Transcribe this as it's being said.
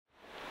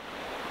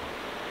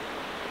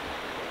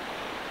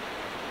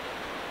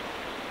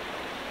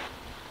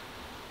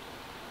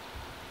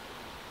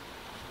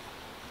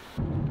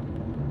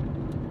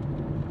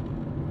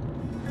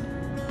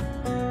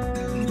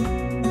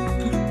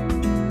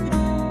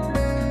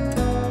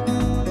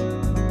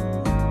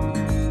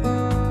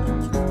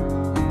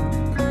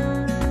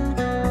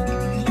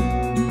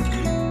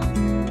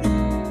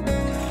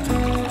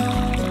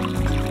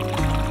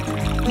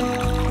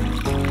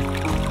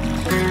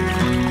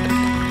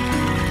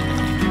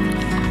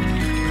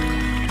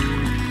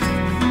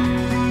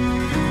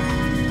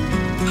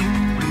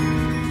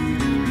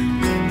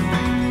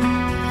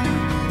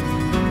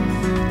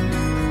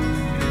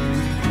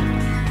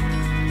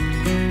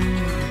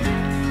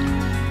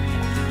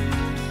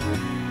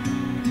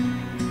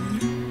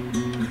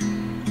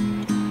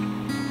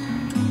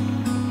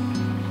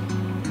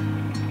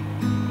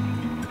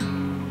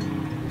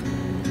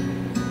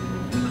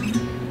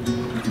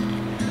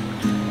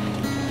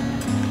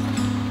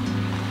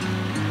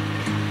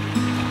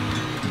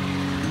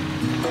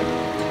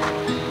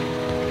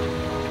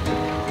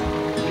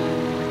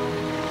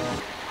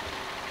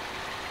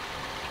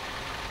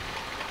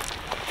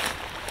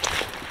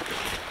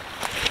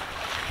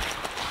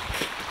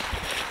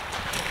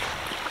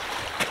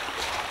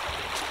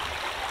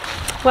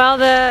Well,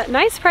 the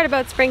nice part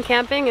about spring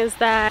camping is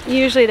that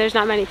usually there's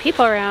not many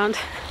people around.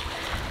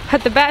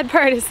 But the bad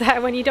part is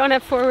that when you don't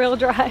have four-wheel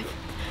drive,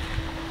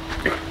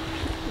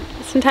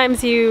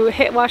 sometimes you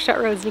hit washed out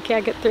roads and you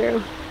can't get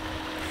through.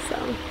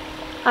 So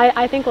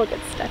I think we'll get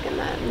stuck in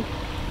that.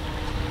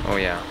 Oh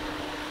yeah.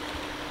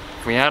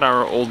 If we had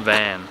our old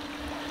van,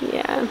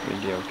 yeah,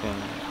 we'd be okay.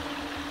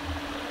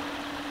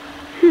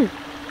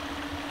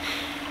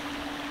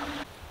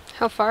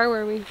 How far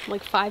were we?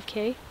 Like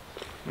 5K?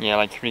 Yeah,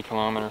 like 3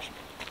 kilometers.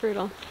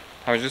 Brutal.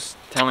 I was just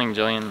telling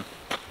Jillian,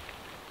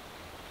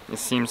 it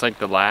seems like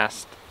the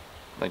last,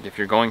 like if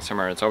you're going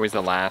somewhere, it's always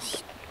the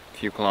last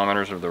few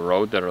kilometers of the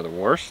road that are the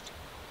worst.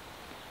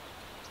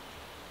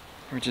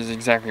 Which is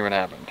exactly what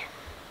happened.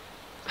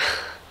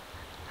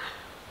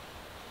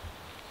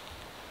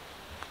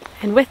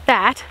 And with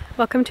that,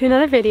 welcome to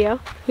another video.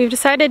 We've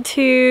decided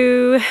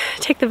to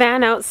take the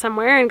van out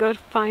somewhere and go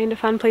find a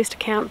fun place to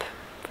camp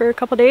for a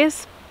couple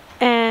days.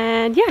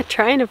 And yeah,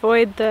 try and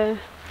avoid the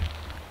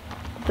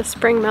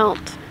spring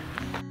melt.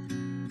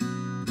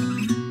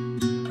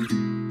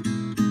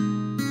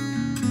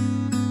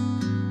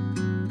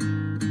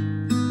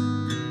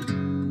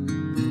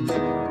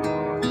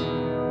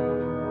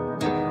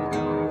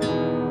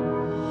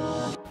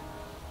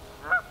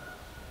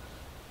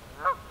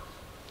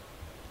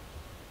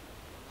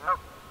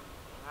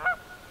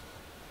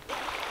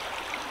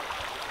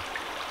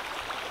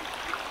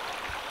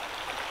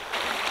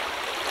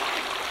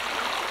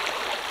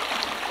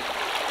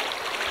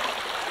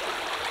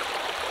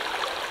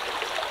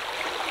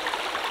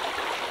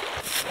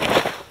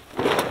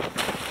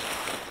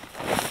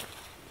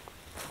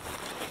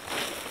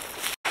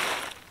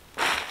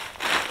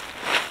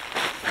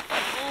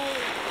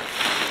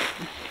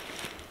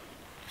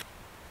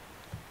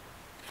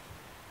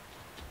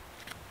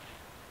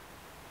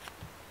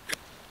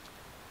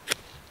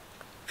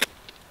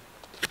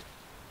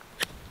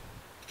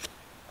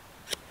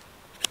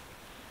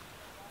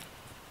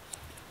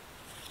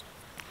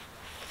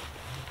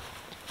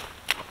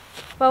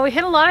 Well, we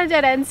hit a lot of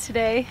dead ends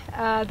today.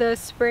 The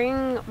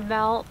spring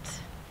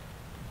melt,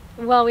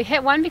 well, we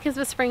hit one because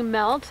the spring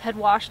melt had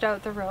washed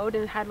out the road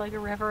and had like a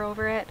river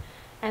over it.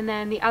 And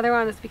then the other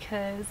one was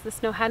because the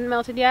snow hadn't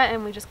melted yet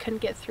and we just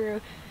couldn't get through.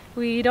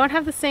 We don't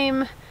have the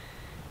same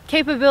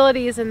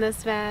capabilities in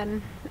this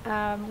van,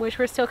 which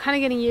we're still kind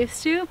of getting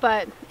used to,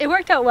 but it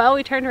worked out well.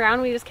 We turned around,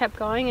 we just kept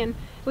going, and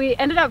we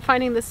ended up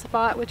finding this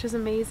spot, which is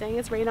amazing.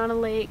 It's right on a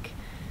lake,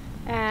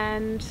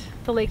 and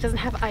the lake doesn't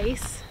have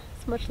ice.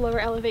 It's much lower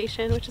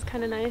elevation, which is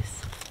kind of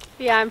nice.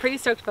 But yeah, I'm pretty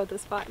stoked about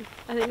this spot.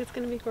 I think it's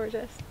going to be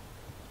gorgeous.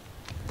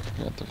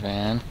 Got the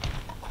van.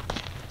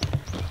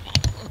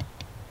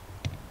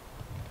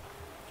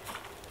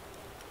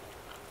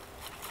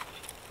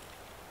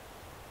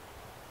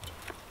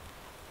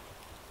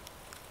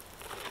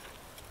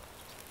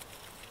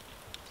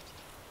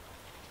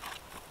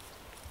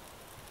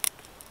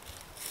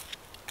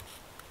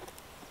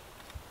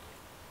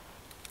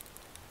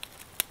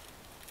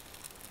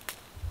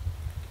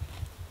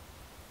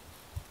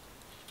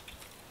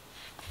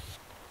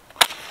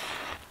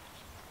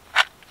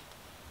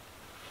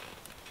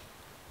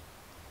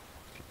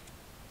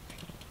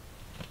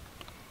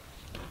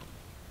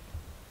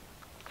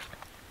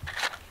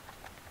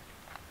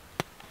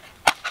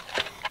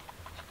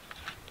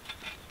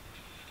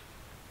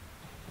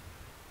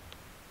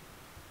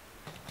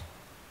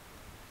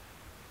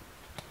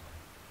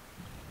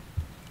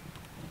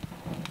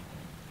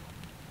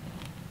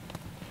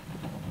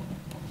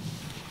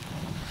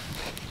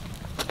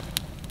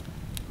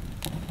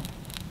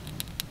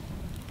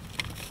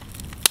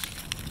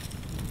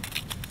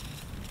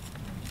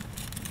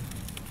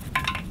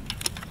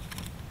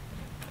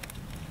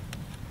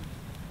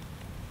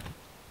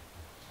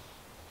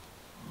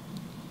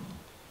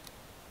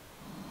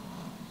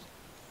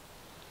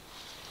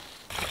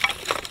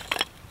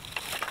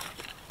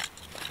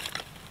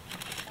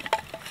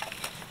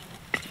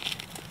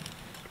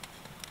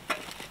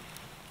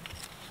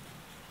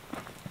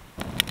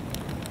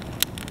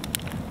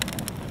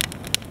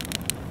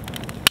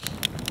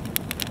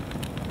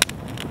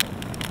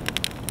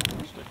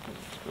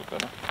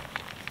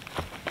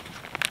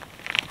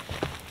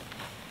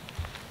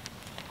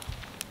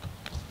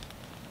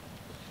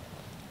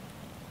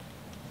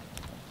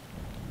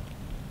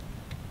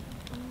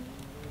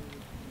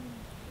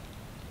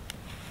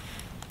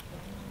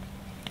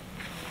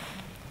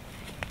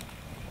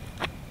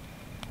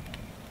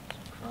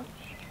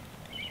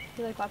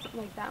 You like lots of,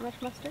 like that much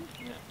mustard?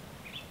 Yeah.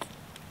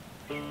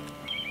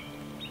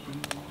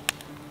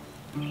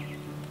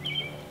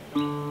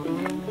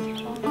 Oh,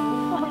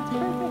 it's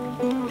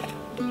perfect.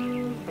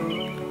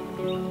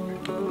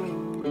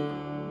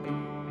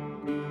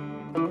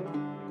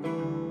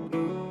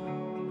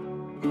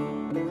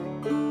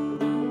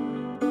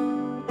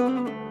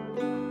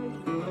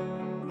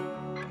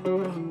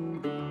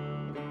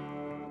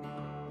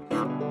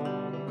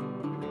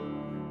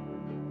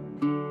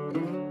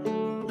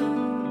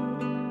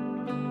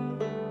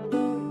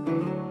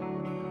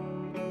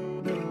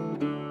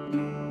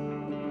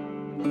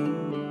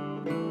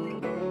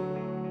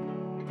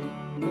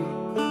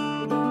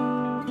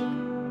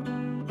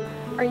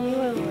 Are you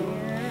a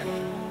layer?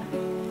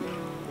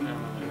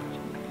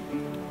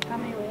 How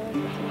many layers?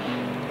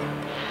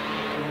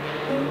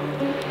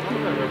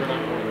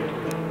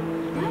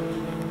 What?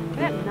 I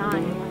got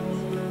 9 once.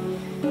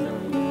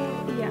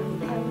 Yeah,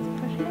 I was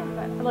pushing it,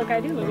 but look,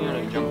 I do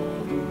layers.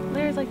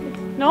 Layers like this.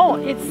 No,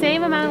 it's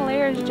same amount of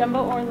layers,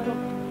 jumbo or little.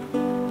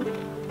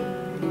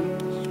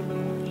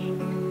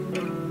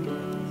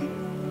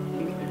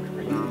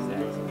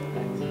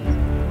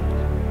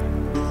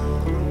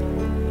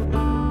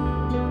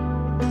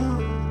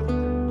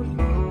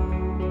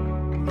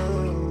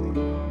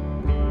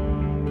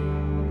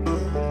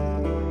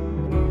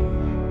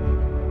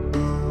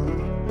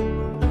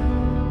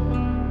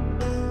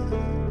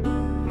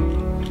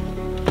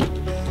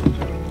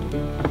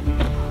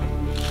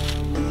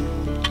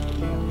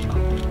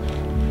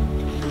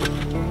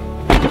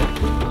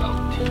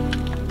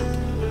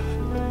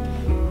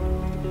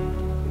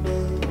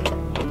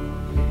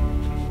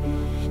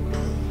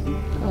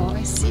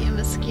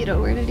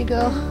 Where did he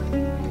go?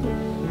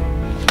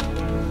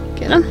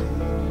 Get him?